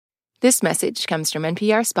This message comes from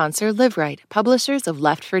NPR sponsor Live Right, publishers of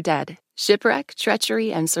Left for Dead: Shipwreck,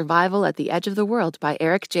 Treachery, and Survival at the Edge of the World by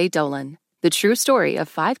Eric J. Dolan. The true story of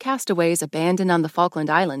 5 castaways abandoned on the Falkland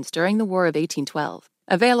Islands during the War of 1812.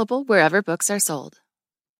 Available wherever books are sold.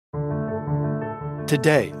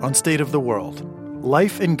 Today on State of the World,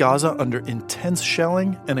 life in Gaza under intense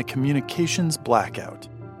shelling and a communications blackout.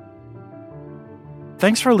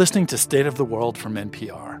 Thanks for listening to State of the World from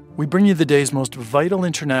NPR. We bring you the day's most vital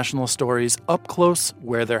international stories up close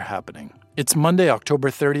where they're happening. It's Monday, October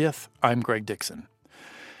 30th. I'm Greg Dixon.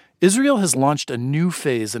 Israel has launched a new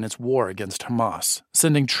phase in its war against Hamas,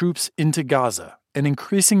 sending troops into Gaza and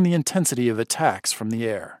increasing the intensity of attacks from the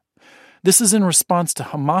air. This is in response to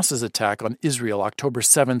Hamas's attack on Israel October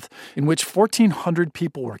 7th, in which 1,400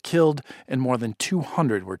 people were killed and more than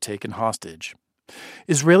 200 were taken hostage.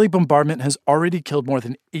 Israeli bombardment has already killed more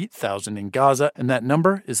than 8,000 in Gaza, and that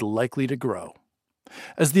number is likely to grow.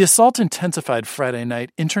 As the assault intensified Friday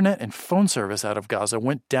night, internet and phone service out of Gaza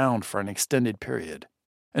went down for an extended period.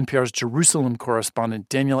 NPR's Jerusalem correspondent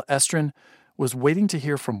Daniel Estrin was waiting to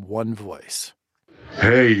hear from one voice.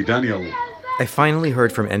 Hey, Daniel. I finally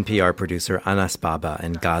heard from NPR producer Anas Baba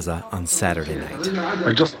in Gaza on Saturday night.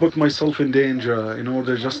 I just put myself in danger in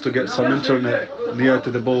order just to get some internet near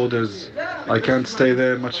to the borders. I can't stay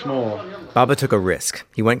there much more. Baba took a risk.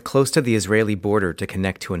 He went close to the Israeli border to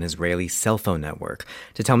connect to an Israeli cell phone network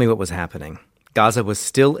to tell me what was happening. Gaza was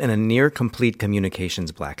still in a near-complete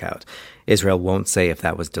communications blackout. Israel won't say if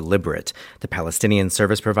that was deliberate. The Palestinian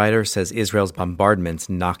service provider says Israel's bombardments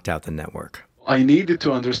knocked out the network. I needed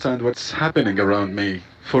to understand what's happening around me.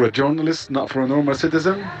 For a journalist, not for a normal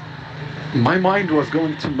citizen, my mind was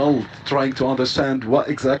going to melt trying to understand what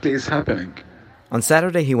exactly is happening. On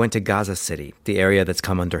Saturday, he went to Gaza City, the area that's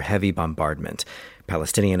come under heavy bombardment.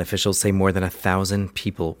 Palestinian officials say more than 1,000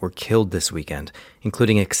 people were killed this weekend,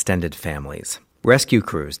 including extended families. Rescue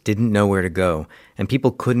crews didn't know where to go, and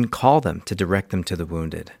people couldn't call them to direct them to the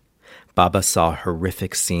wounded. Baba saw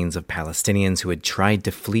horrific scenes of Palestinians who had tried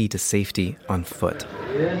to flee to safety on foot.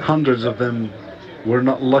 Hundreds of them were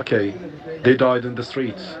not lucky. They died in the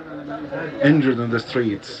streets, injured in the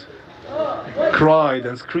streets, cried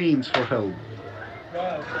and screamed for help.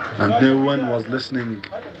 And no one was listening.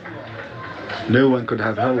 No one could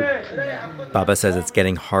have helped. Baba says it's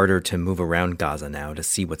getting harder to move around Gaza now to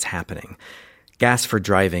see what's happening. Gas for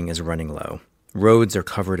driving is running low. Roads are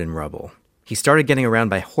covered in rubble. He started getting around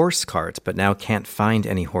by horse cart, but now can't find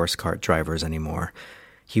any horse cart drivers anymore.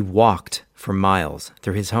 He walked for miles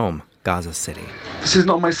through his home, Gaza City. This is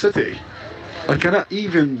not my city. I cannot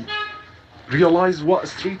even realize what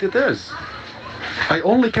street it is. I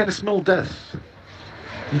only can smell death.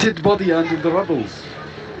 Dead body under the rubbles.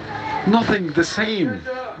 Nothing the same.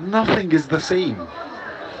 Nothing is the same.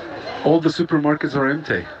 All the supermarkets are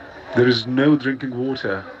empty. There is no drinking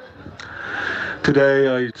water. Today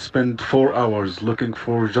I spent 4 hours looking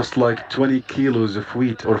for just like 20 kilos of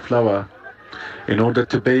wheat or flour in order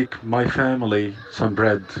to bake my family some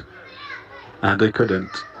bread. And I couldn't.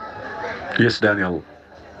 Yes, Daniel.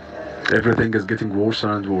 Everything is getting worse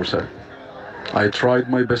and worse. I tried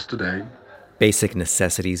my best today. Basic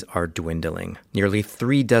necessities are dwindling. Nearly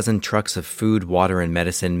 36 trucks of food, water, and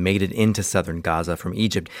medicine made it into southern Gaza from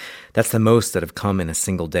Egypt. That's the most that have come in a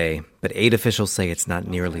single day. But aid officials say it's not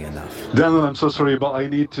nearly enough. Daniel, I'm so sorry, but I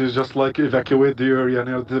need to just evacuate the area.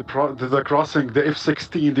 The crossing, the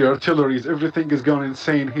F-16, the artilleries, everything is gone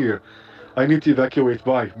insane here. I need to evacuate.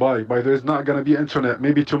 Bye. There's not going to be internet.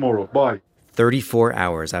 Maybe tomorrow. Bye. 34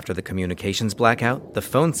 hours after the communications blackout, the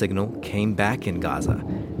phone signal came back in Gaza.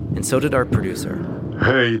 And so did our producer.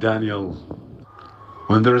 Hey, Daniel.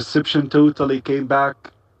 When the reception totally came back,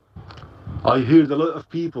 I heard a lot of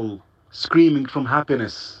people screaming from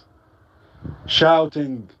happiness,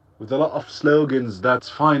 shouting with a lot of slogans that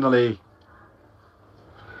finally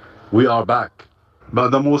we are back. But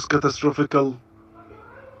the most catastrophical,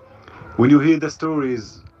 when you hear the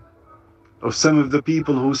stories of some of the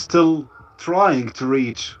people who still trying to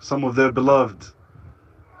reach some of their beloved,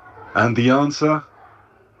 and the answer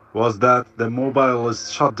was that the mobile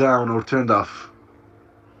is shut down or turned off.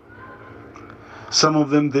 Some of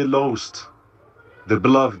them, they lost their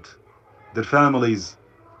beloved, their families,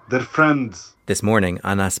 their friends. This morning,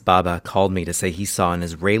 Anas Baba called me to say he saw an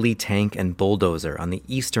Israeli tank and bulldozer on the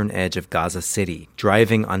eastern edge of Gaza City,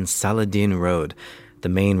 driving on Saladin Road, the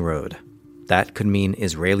main road. That could mean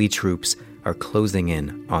Israeli troops are closing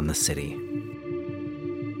in on the city.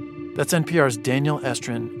 That's NPR's Daniel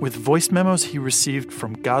Estrin with voice memos he received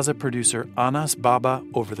from Gaza producer Anas Baba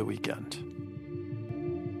over the weekend.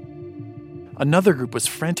 Another group was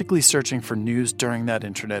frantically searching for news during that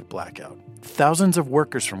internet blackout. thousands of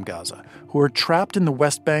workers from Gaza who are trapped in the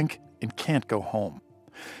West Bank and can't go home.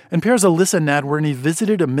 NPR's Alyssa Nadworny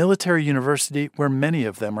visited a military university where many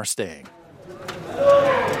of them are staying.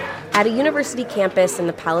 At a university campus in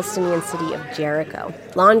the Palestinian city of Jericho,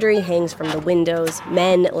 laundry hangs from the windows,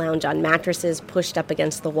 men lounge on mattresses pushed up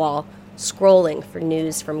against the wall, scrolling for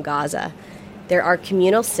news from Gaza. There are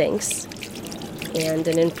communal sinks and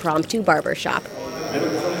an impromptu barber shop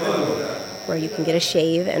where you can get a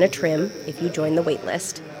shave and a trim if you join the wait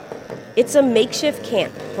list. It's a makeshift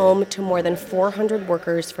camp home to more than 400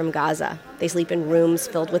 workers from Gaza. They sleep in rooms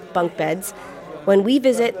filled with bunk beds. When we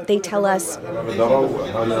visit, they tell us,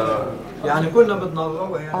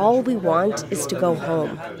 all we want is to go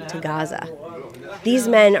home, to Gaza. These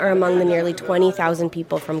men are among the nearly 20,000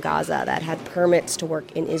 people from Gaza that had permits to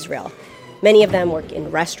work in Israel. Many of them work in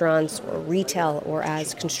restaurants or retail or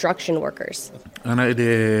as construction workers.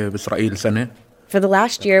 For the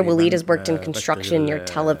last year, Walid has worked in construction near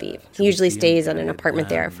Tel Aviv. He usually stays in an apartment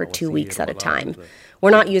there for 2 weeks at a time. We're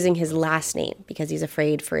not using his last name because he's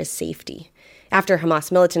afraid for his safety. After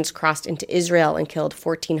Hamas militants crossed into Israel and killed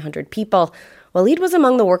 1,400 people, Walid was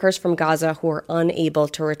among the workers from Gaza who were unable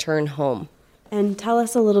to return home. And tell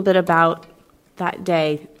us a little bit about that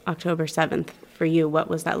day, October 7th, for you. What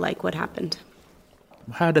was that like? What happened?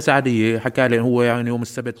 He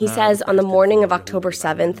says on the morning of October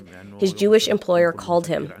 7th, his Jewish employer called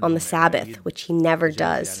him on the Sabbath, which he never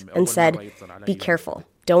does, and said, "Be careful,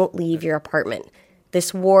 don't leave your apartment.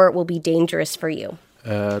 This war will be dangerous for you."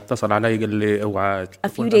 A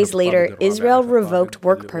few days later, Israel revoked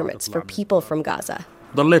work permits for people from Gaza.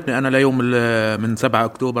 So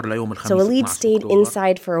Walid stayed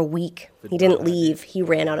inside for a week. He didn't leave. He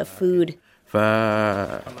ran out of food.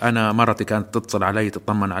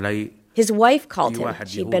 His wife called him.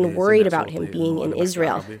 She'd been worried about him being in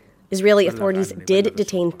Israel. Israeli authorities did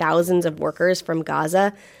detain thousands of workers from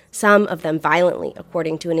Gaza, some of them violently,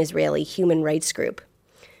 according to an Israeli human rights group.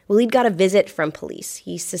 Walid got a visit from police.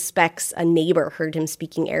 He suspects a neighbor heard him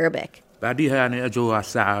speaking Arabic. He didn't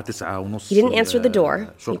answer the door.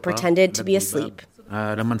 He pretended to be asleep.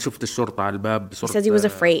 He says he was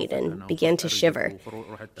afraid and began to shiver.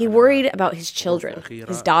 He worried about his children.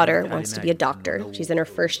 His daughter wants to be a doctor. She's in her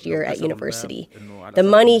first year at university. The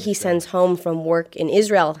money he sends home from work in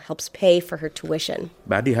Israel helps pay for her tuition.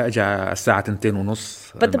 But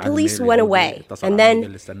the police went away, and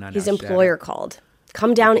then his employer called.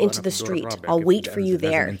 "Come down into the street. I'll wait for you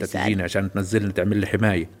there," he said.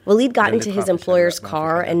 Walid got into his employer's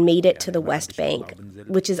car and made it to the West Bank,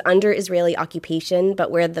 which is under Israeli occupation, but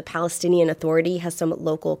where the Palestinian Authority has some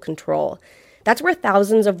local control. That's where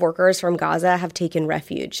thousands of workers from Gaza have taken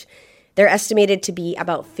refuge. They're estimated to be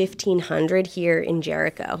about 1,500 here in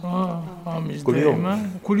Jericho.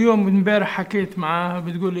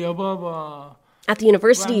 At the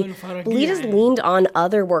university, Walid has leaned on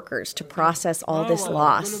other workers to process all this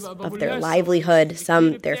loss of their livelihood,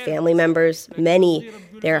 some their family members, many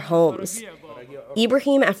their homes.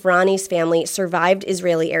 Ibrahim Afrani's family survived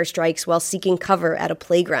Israeli airstrikes while seeking cover at a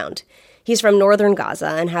playground. He's from northern Gaza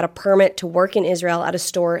and had a permit to work in Israel at a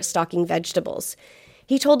store stocking vegetables.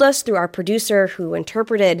 He told us through our producer, who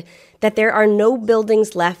interpreted, that there are no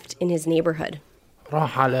buildings left in his neighborhood.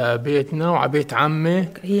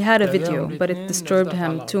 He had a video, but it disturbed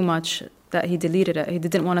him too much that he deleted it. He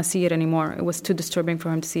didn't want to see it anymore. It was too disturbing for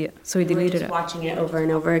him to see it, so he deleted it. Watching it over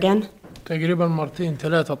and over again?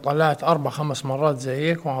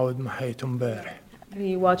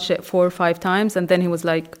 He watched it 4 or 5 times, and then he was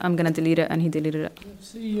like, "I'm gonna delete it," and he deleted it.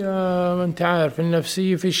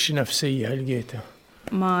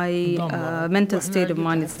 My mental state of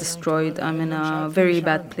mind is destroyed. I'm in a very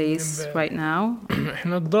bad place right now.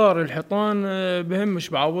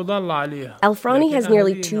 Alfrani has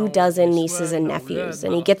nearly 24 nieces and nephews,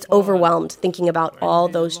 and he gets overwhelmed thinking about all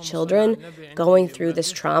those children going through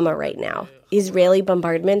this trauma right now. Israeli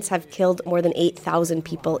bombardments have killed more than 8,000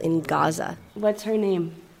 people in Gaza. What's her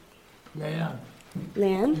name? Leanne?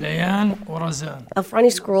 Leanne or Razan?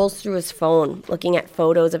 Alfrani scrolls through his phone, looking at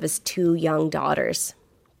photos of his 2 young daughters.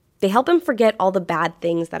 They help him forget all the bad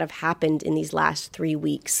things that have happened in these last 3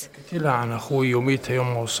 weeks.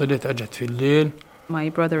 My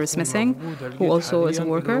brother is missing, who also is a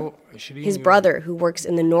worker. His brother, who works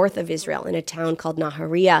in the north of Israel in a town called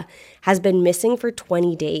Nahariya, has been missing for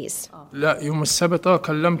 20 days.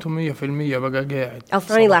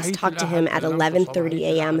 Alfrani last talked to him at 11:30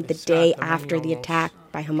 a.m. the day after the attack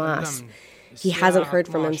by Hamas. He hasn't heard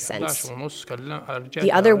from him since.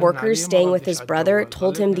 The other workers staying with his brother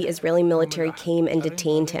told him the Israeli military came and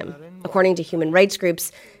detained him. According to human rights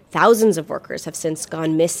groups, Thousands of workers have since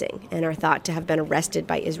gone missing and are thought to have been arrested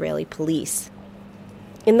by Israeli police.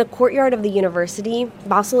 In the courtyard of the university,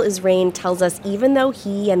 Bassel Israin tells us even though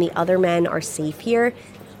he and the other men are safe here,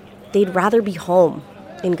 they'd rather be home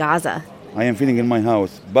in Gaza. I am feeling in my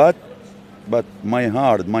house, but my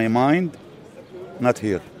heart, my mind, not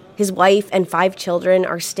here. His wife and 5 children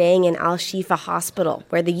are staying in Al-Shifa Hospital,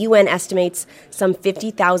 where the UN estimates some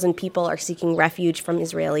 50,000 people are seeking refuge from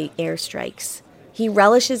Israeli airstrikes. He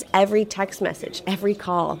relishes every text message, every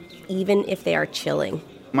call, even if they are chilling.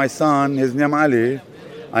 My son, his name Ali,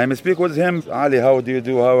 I am speak with him. Ali, how do you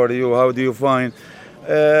do? How are you? How do you find?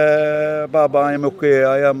 Baba, I am okay.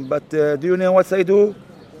 I am. But do you know what I do?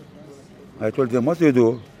 I told him, what do you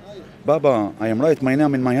do? Baba, I am write my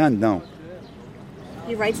name in my hand now.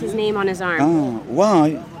 He writes his name on his arm.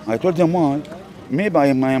 Why? I told him why. Maybe I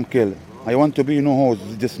am killed. I want to be,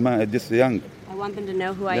 who's this man, this young. I want them to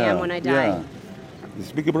know who I am when I die. Yeah.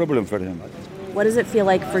 It's a big problem for him. What does it feel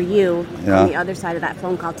like for you on the other side of that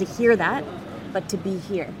phone call to hear that, but to be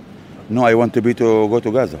here? No, I want to go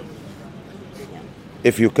to Gaza.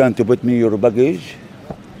 If you can, to put me your baggage.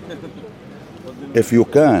 If you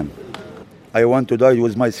can. I want to die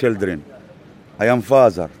with my children. I am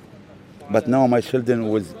father. But now my children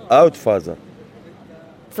without father.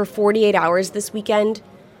 For 48 hours this weekend,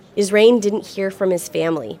 Israin didn't hear from his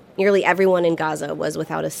family. Nearly everyone in Gaza was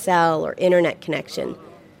without a cell or internet connection.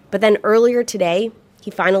 But then earlier today,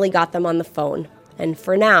 he finally got them on the phone. And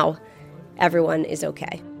for now, everyone is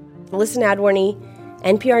okay. Melissa Nadworny,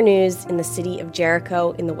 NPR News in the city of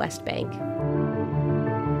Jericho in the West Bank.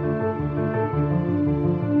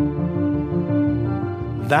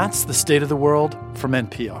 That's the state of the world from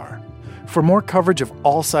NPR. For more coverage of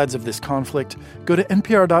all sides of this conflict, go to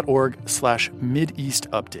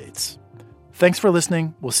npr.org/MideastUpdates. Thanks for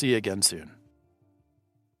listening. We'll see you again soon.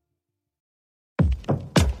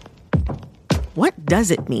 What does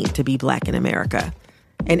it mean to be Black in America?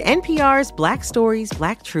 In NPR's Black Stories,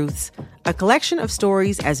 Black Truths, a collection of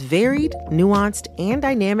stories as varied, nuanced, and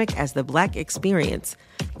dynamic as the Black experience,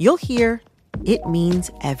 you'll hear it means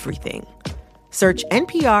everything. Search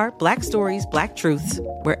NPR Black Stories, Black Truths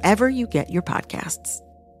wherever you get your podcasts.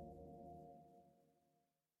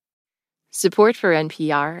 Support for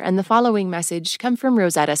NPR and the following message come from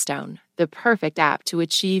Rosetta Stone, the perfect app to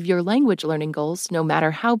achieve your language learning goals no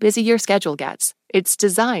matter how busy your schedule gets. It's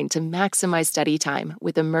designed to maximize study time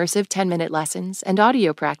with immersive 10-minute lessons and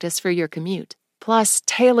audio practice for your commute. Plus,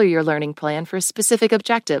 tailor your learning plan for specific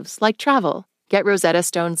objectives like travel. Get Rosetta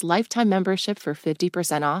Stone's lifetime membership for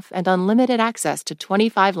 50% off and unlimited access to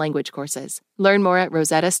 25 language courses. Learn more at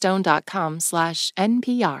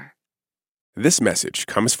rosettastone.com/NPR. This message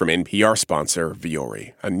comes from NPR sponsor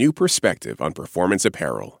Vuori, a new perspective on performance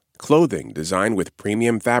apparel. Clothing designed with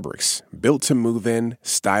premium fabrics, built to move in,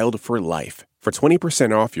 styled for life. For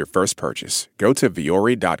 20% off your first purchase, go to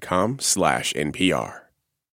vuori.com/NPR.